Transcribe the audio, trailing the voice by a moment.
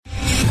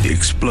the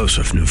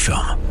explosive new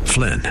film,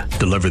 Flynn,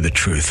 deliver the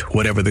truth,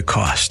 whatever the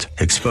cost,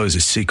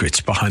 exposes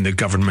secrets behind the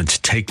government's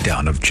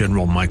takedown of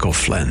General Michael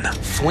Flynn.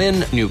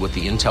 Flynn knew what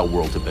the intel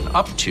world had been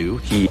up to.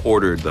 He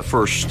ordered the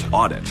first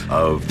audit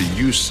of the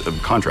use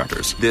of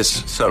contractors.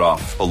 This set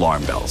off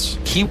alarm bells.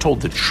 He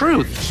told the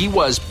truth. He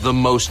was the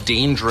most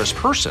dangerous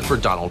person for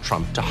Donald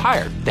Trump to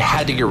hire. They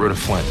had to get rid of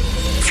Flynn.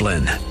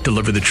 Flynn,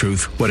 deliver the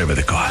truth, whatever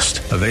the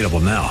cost. Available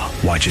now.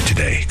 Watch it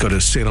today. Go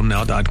to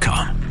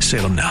salemnow.com.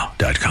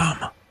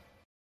 salemnow.com.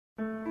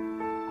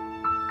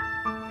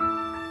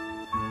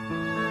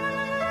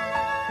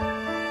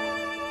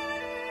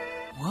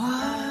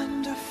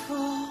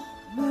 Wonderful,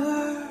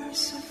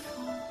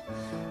 merciful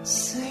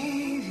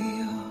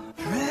Savior,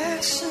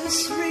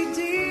 precious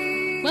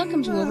Redeemer.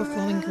 Welcome to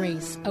Overflowing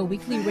Grace, a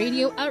weekly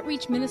radio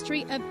outreach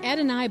ministry of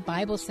Adonai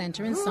Bible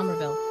Center in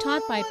Somerville,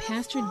 taught by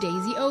Pastor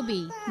Daisy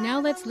Obi. Now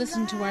let's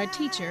listen to our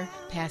teacher,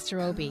 Pastor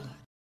Obi.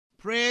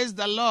 Praise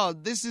the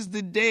Lord. This is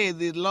the day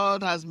the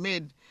Lord has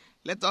made.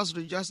 Let us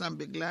rejoice and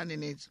be glad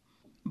in it.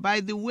 By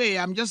the way,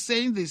 I'm just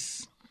saying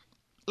this.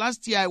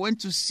 Last year, I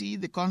went to see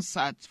the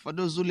concert for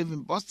those who live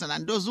in Boston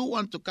and those who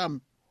want to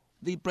come.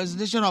 The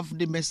presentation of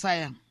the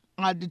Messiah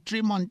at the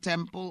Tremont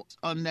Temple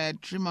on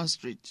Tremont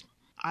Street.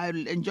 I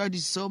enjoyed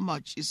it so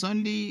much. It's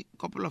only a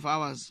couple of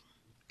hours.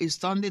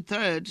 It's on the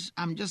 3rd.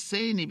 I'm just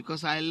saying it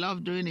because I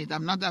love doing it.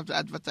 I'm not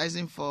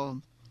advertising for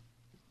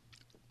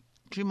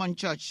Tremont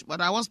Church,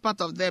 but I was part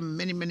of them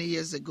many, many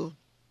years ago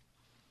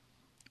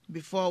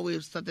before we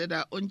started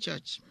our own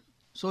church.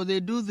 So they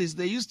do this.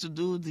 They used to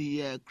do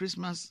the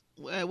Christmas.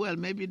 Well,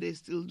 maybe they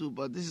still do,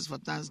 but this is for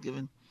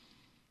Thanksgiving.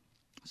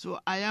 So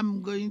I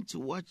am going to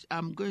watch.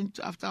 I'm going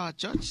to, after our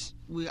church,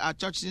 our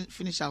church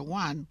finished at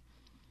 1.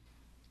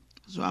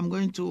 So I'm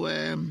going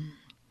to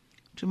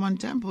Tremont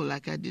Temple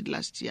like I did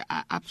last year.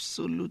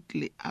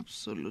 Absolutely.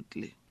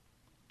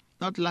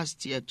 Not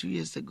last year, 2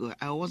 years ago.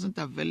 I wasn't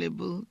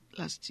available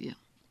last year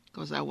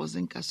because I was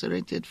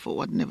incarcerated for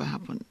what never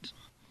happened.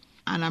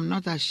 And I'm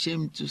not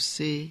ashamed to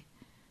say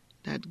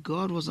that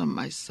God was on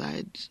my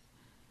side,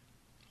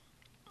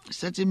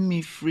 setting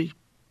me free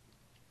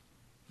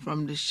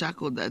from the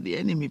shackle that the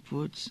enemy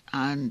put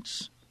and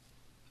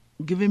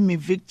giving me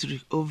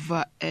victory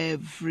over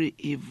every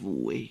evil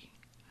way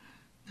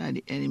that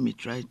the enemy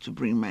tried to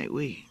bring my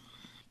way.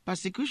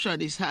 Persecution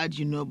is hard,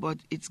 but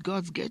it's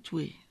God's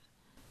gateway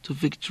to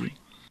victory.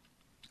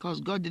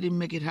 Because God didn't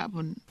make it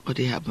happen, but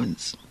it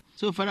happens.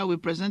 So, Father, we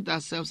present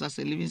ourselves as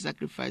a living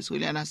sacrifice,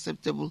 holy and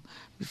acceptable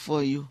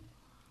before you.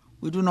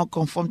 We do not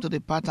conform to the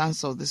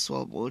patterns of this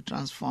world, but we're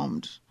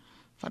transformed.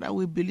 Father,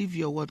 we believe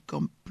your word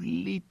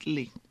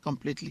completely.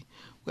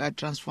 We are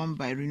transformed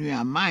by renewing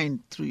our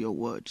mind through your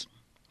word.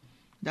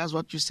 That's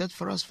what you said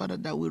for us, Father,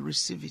 that we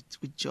receive it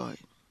with joy.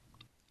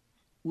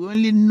 We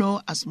only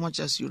know as much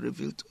as you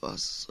reveal to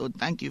us. So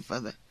thank you,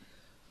 Father,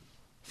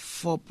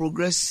 for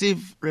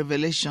progressive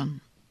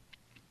revelation.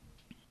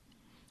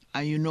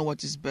 And you know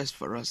what is best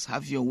for us.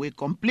 Have your way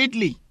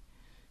completely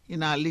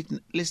in our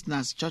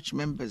listeners, church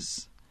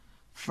members,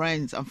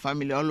 friends and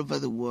family all over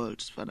the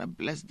world. Father,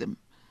 bless them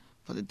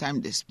for the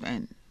time they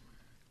spend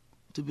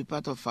to be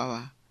part of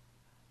our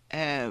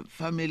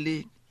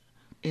family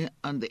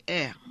on the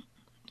air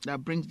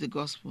that brings the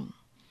gospel.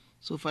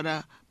 So,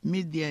 Father,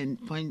 meet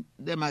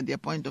them at their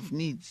point of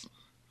needs.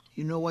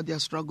 You know what their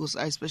struggles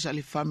are,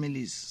 especially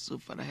families. So,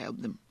 Father, help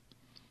them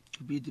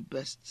to be the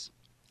best.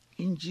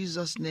 In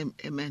Jesus' name,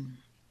 amen.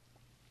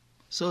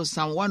 So,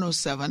 Psalm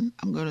 107,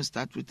 I'm going to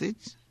start with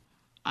it.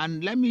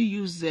 And let me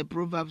use the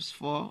Proverbs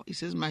 4. It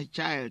says, my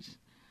child,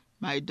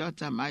 my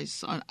daughter, my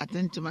son,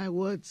 attend to my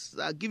words.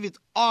 I'll give it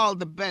all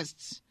the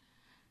best.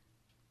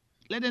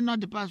 Let it not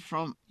depart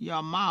from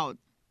your mouth.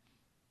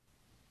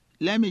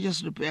 Let me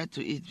just repair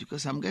to it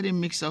because I'm getting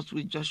mixed up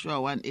with Joshua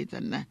 1, 8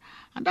 and 9.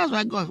 And that's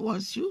why God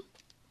wants you.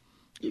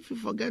 If you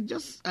forget,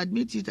 just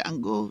admit it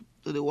and go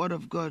to the Word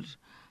of God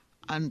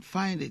and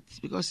find it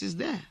because it's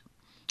there.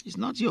 It's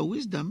not your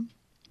wisdom.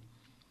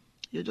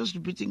 You're just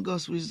repeating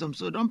God's wisdom.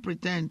 So don't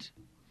pretend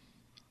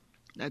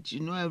that you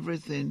know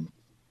everything.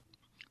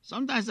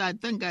 Sometimes I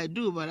think I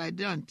do, but I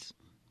don't.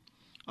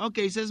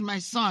 Okay, it says, my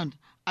son,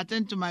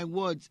 attend to my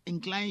words,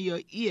 incline your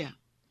ear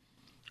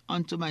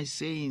unto my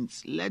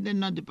sayings. Let them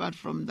not depart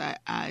from thy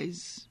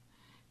eyes.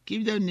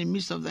 Keep them in the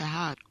midst of thy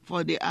heart,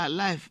 for they are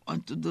life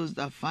unto those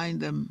that find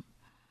them,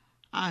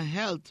 and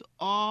health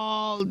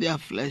all their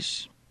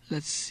flesh.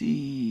 Let's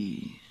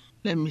see.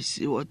 Let me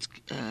see what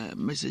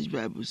Message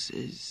Bible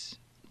says.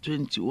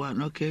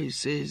 21. Okay, it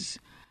says,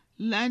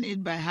 learn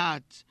it by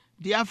heart.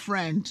 Dear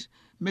friend,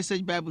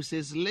 Message Bible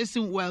says,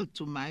 listen well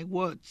to my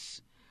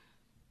words.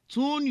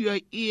 Tune your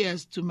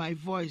ears to my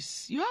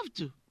voice. You have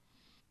to.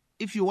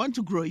 If you want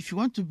to grow, if you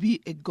want to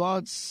be a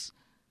God's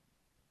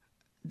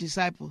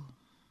disciple,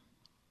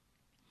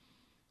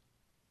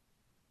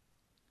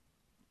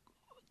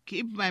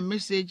 keep my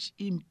message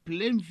in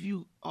plain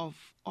view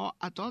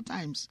at all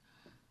times.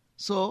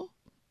 So,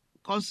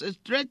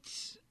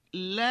 concentrate,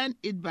 learn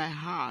it by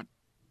heart.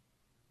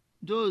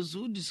 Those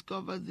who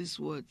discover these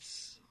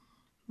words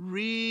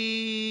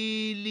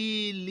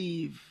really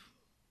live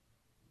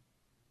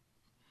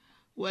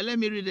Well, let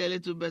me read a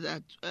little bit.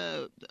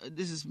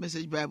 This is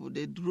Message Bible.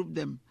 They group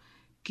them.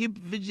 Keep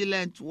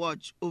vigilant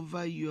watch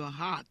over your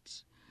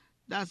heart.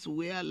 That's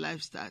where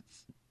life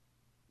starts.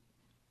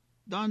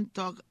 Don't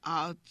talk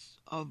out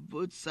of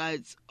both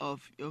sides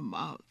of your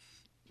mouth.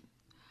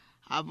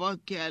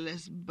 Avoid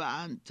careless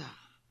banter.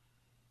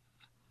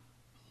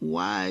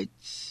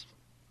 White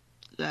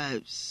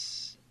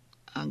lies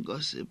and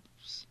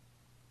gossips.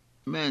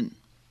 Men,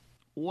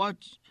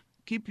 watch.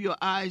 Keep your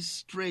eyes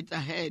straight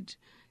ahead.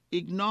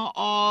 Ignore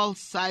all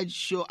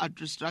sideshow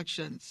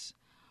distractions.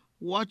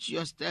 Watch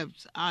your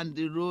steps, and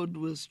the road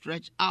will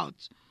stretch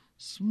out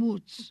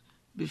smooth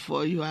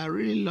before you. I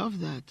really love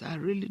that. I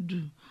really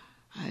do.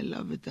 I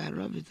love it. I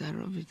love it. I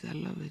love it. I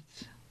love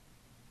it.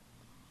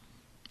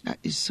 That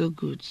is so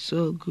good.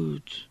 So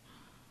good.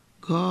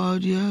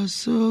 God, you're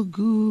so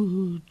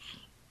good.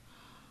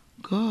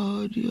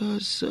 God, you're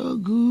so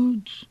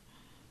good.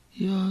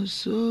 You're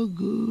so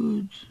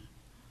good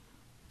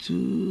to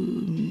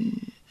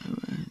me.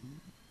 Amen.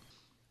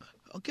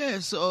 Okay,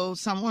 so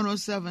Psalm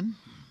 107.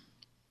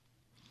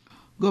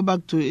 Go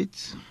back to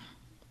it.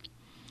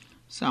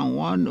 Psalm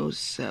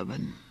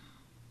 107.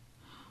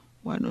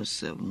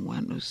 107,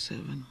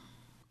 107.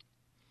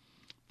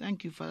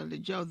 Thank you, Father. The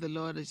joy of the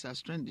Lord is our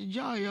strength. The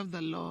joy of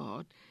the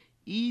Lord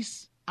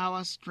is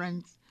our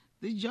strength.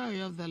 The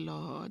joy of the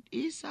Lord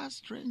is our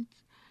strength.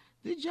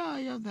 The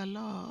joy of the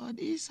Lord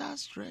is our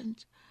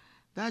strength.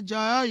 The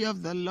joy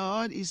of the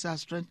Lord is our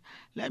strength.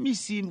 Let me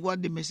see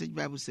what the Message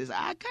Bible says.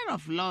 I kind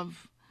of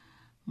love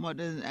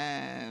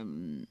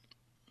modern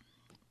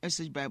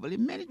Message Bible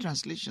in many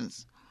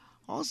translations.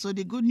 Also,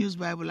 the Good News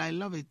Bible, I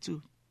love it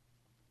too.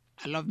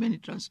 I love many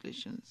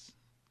translations.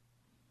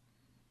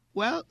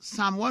 Well,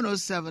 Psalm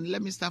 107,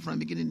 let me start from the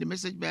beginning, the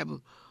Message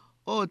Bible.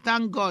 Oh,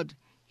 thank God,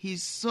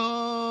 He's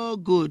so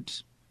good.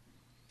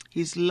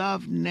 His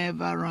love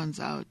never runs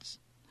out.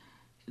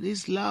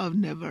 This love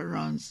never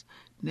runs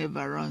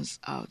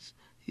out.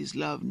 His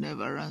love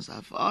never runs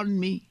out. For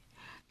me,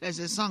 there's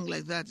a song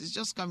like that. It's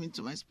just coming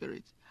to my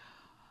spirit.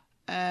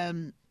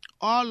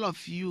 All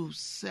of you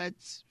set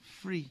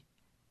free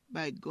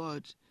by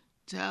God.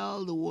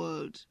 Tell the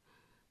world.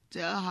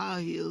 Tell how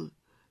He'll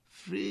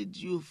freed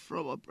you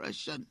from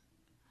oppression.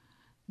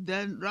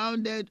 Then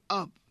rounded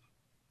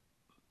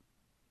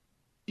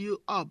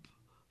you up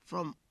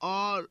from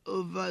all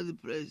over the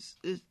place.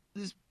 This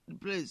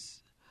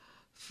place.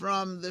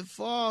 From the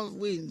four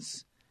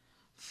winds,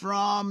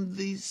 from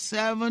the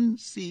seven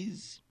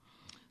seas.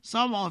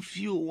 Some of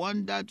you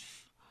wandered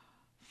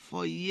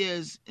for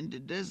years in the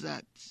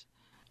desert.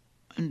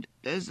 In the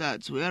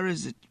desert, where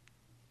is it?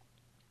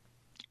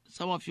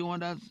 Some of you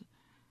wandered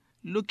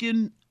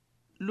looking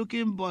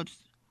but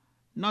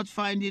not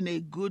finding a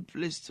good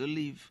place to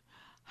live,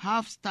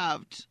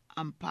 half-starved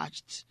and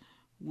parched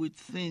with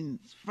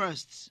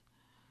thirst,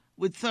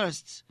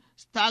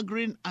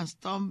 staggering and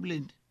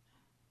stumbling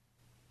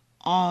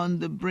on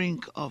the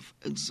brink of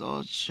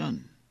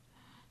exhaustion.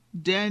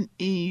 Then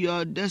in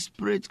your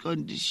desperate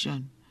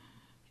condition,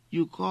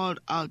 you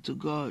called out to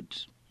God.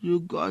 He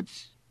got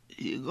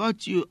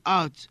you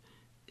out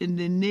in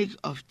the nick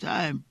of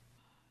time.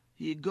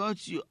 He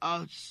got you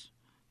out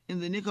in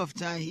the nick of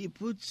time. He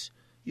put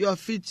your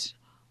feet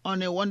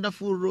on a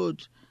wonderful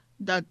road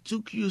that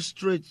took you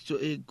straight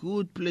to a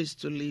good place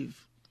to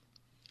live.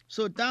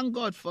 So thank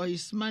God for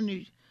His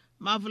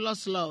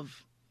marvelous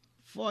love,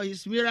 for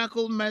His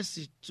miracle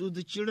mercy to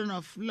the children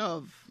of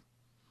love,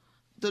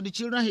 to the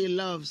children He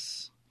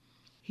loves.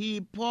 He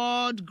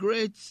poured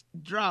great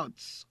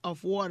draughts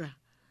of water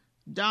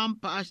down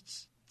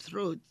parched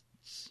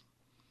throats,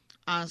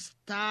 and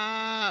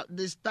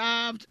the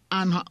starved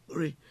and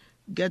hungry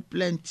get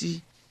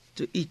plenty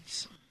to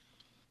eat.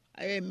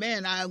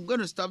 Amen. I'm going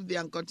to stop there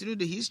and continue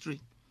the history.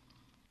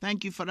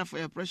 Thank you, Father, for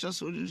your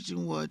precious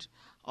written word,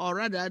 or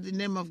rather, the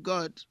name of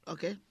God.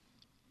 Okay?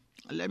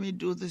 Let me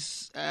do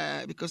this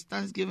because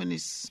Thanksgiving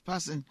is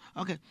passing.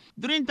 Okay.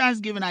 During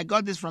Thanksgiving, I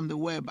got this from the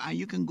web, and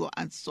you can go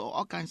and saw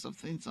all kinds of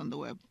things on the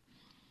web.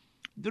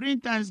 During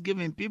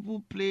Thanksgiving,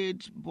 people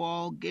played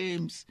ball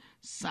games,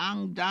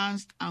 sang,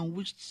 danced, and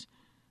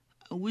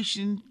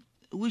wishing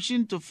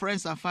to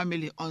friends and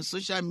family on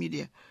social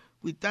media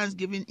with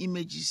Thanksgiving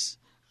images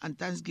and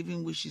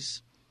Thanksgiving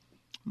wishes.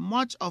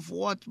 Much of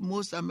what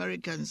most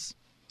advanced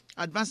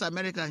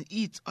Americans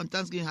eat on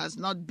Thanksgiving has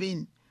not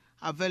been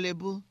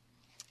available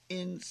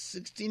in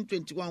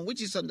 1621,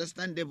 which is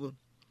understandable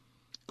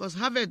because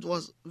harvest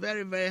was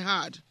very, very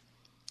hard.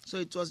 So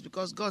it was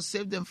because God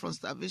saved them from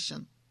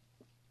starvation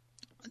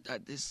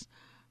that this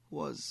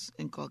was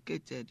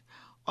inculcated.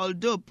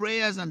 Although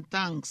prayers and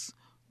thanks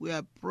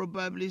were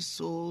probably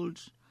sold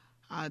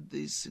at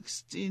the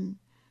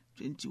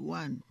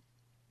 1621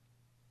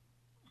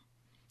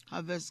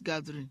 harvest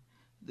gathering,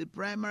 the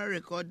primary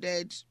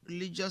recorded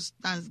religious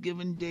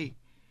Thanksgiving Day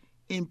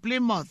in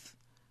Plymouth,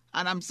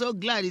 and I'm so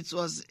glad it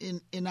was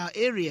in our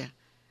area,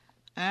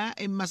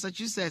 in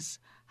Massachusetts,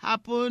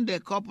 happened a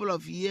couple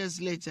of years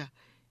later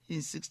in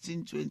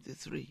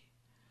 1623.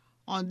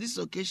 On this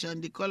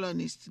occasion, the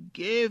colonists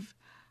gave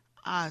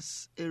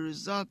as a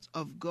result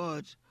of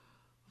God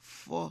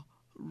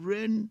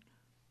rain.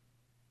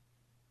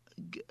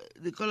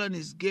 The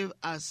colonists gave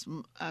as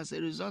a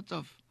result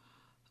of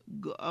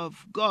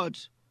God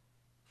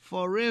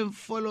for rain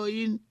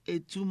following a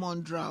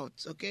 2-month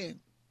drought. Okay,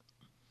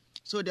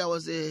 so there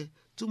was a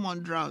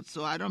 2-month drought.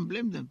 So I don't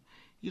blame them.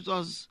 It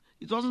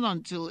wasn't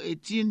until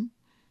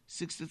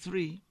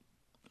 1863.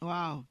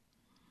 Wow.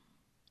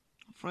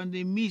 From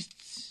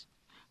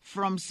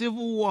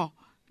Civil War,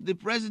 the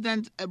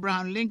President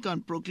Abraham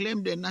Lincoln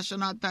proclaimed a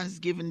National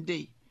Thanksgiving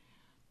Day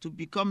to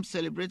become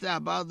celebrated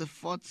about the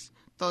 4th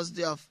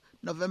Thursday of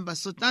November.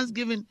 So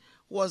Thanksgiving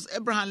was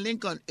Abraham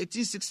Lincoln,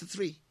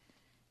 1863,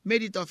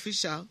 made it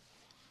official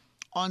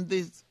on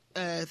the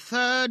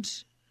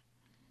 3rd.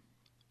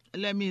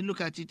 Let me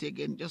look at it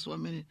again, just 1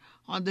 minute.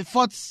 On the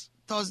 4th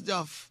Thursday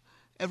of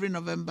every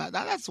November.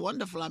 That's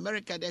wonderful.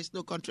 America, there's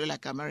no country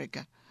like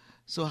America.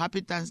 So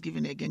happy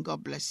Thanksgiving again.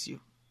 God bless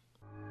you.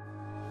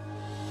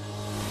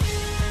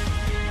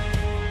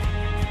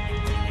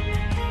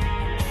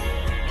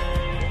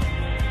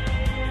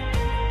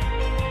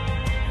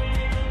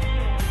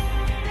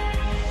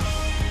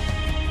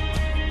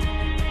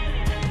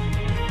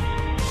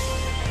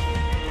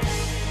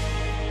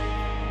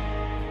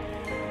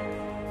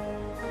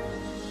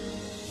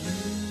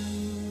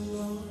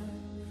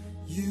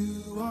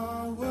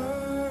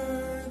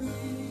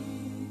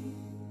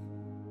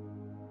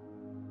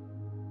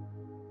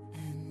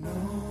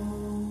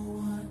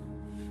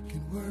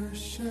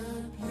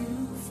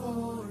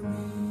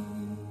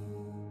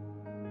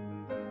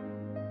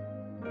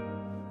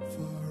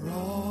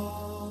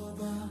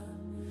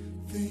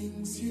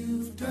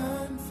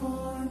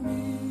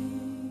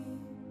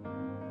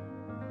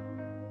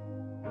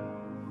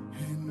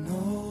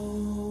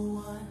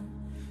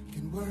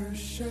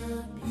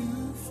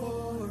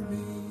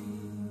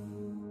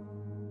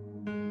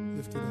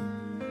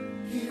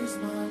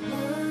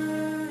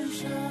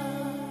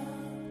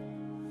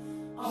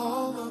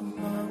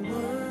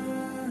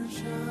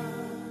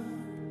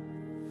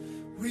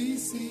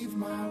 Receive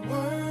my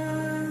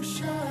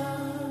worship,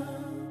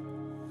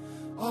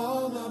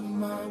 all of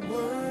my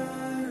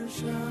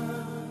worship.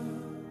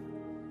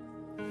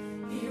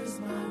 Here's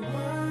my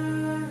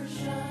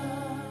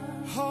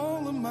worship,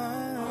 all of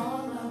my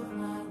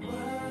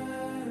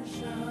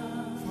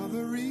worship.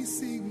 Father,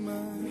 receive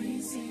my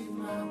worship,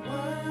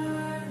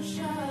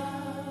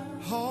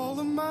 all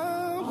of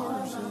my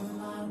worship.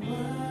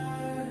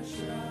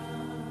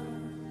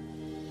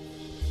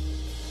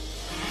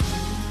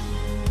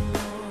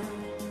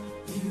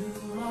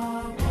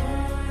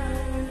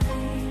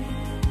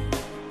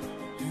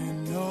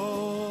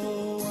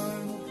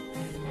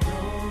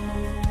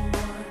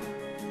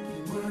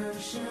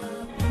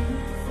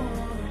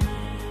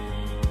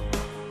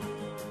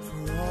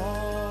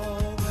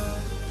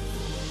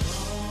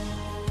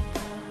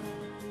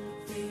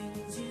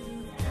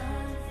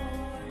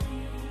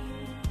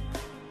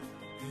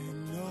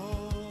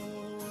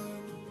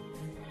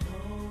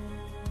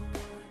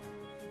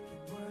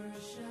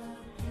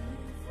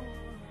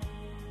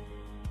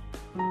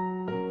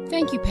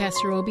 Thank you,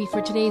 Pastor Obi,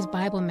 for today's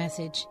Bible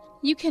message.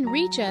 You can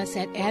reach us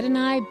at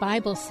Adonai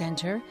Bible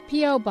Center,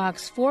 P.O.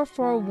 Box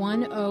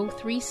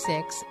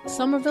 441036,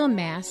 Somerville,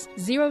 Mass.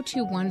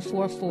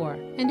 02144.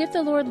 And if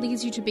the Lord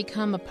leads you to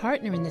become a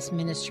partner in this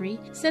ministry,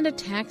 send a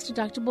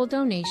tax-deductible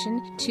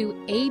donation to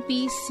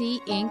ABC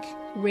Inc.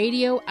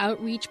 Radio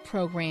Outreach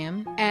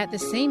Program at the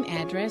same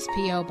address,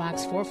 P.O.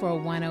 Box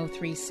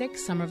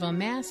 441036, Somerville,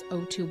 Mass.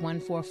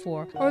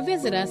 02144, or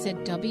visit us at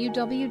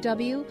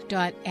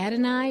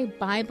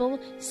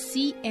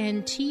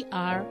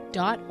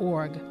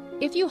www.AdonaiBibleCNTR.org.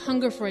 If you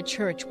hunger for a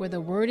church where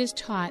the Word is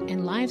taught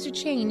and lives are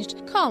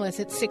changed, call us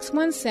at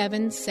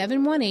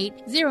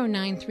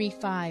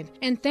 617-718-0935.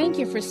 And thank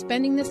you for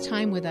spending this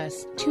time with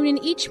us. Tune in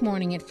each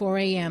morning at 4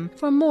 a.m.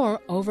 for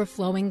more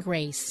overflowing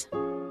grace.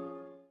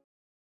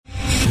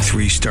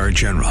 3-star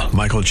General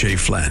Michael J.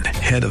 Flynn,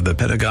 head of the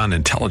Pentagon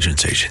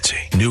Intelligence Agency,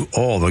 knew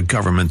all the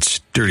government's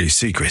dirty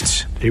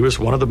secrets. He was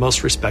one of the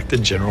most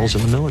respected generals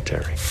in the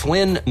military.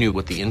 Flynn knew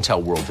what the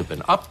intel world had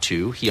been up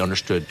to. He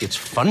understood its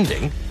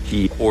funding.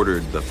 He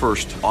ordered the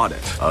first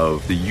audit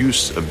of the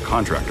use of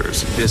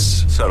contractors.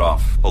 This set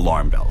off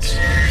alarm bells.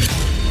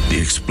 The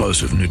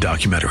explosive new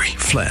documentary,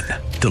 Flynn,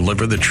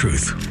 Deliver the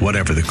Truth,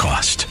 Whatever the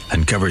Cost,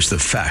 uncovers the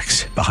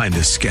facts behind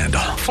this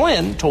scandal.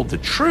 Flynn told the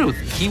truth.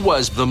 He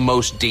was the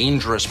most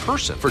dangerous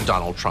person for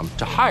Donald Trump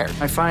to hire.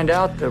 I find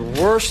out the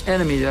worst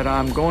enemy that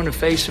I'm going to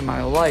face in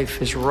my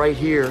life is right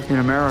here in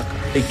America.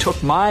 They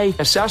took my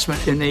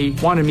assessment and they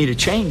wanted me to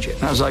change it.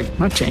 And I was like, I'm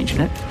not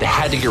changing it. They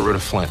had to get rid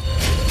of Flynn.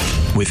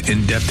 With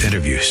in-depth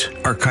interviews,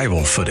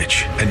 archival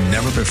footage, and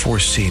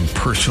never-before-seen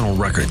personal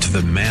records of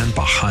the man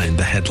behind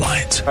the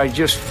headlines. I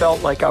just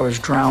felt like I was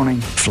drowning.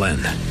 Flynn,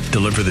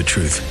 Deliver the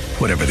Truth,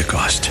 Whatever the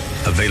Cost.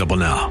 Available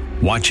now.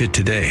 Watch it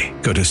today.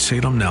 Go to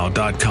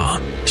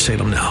salemnow.com.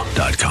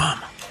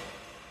 salemnow.com.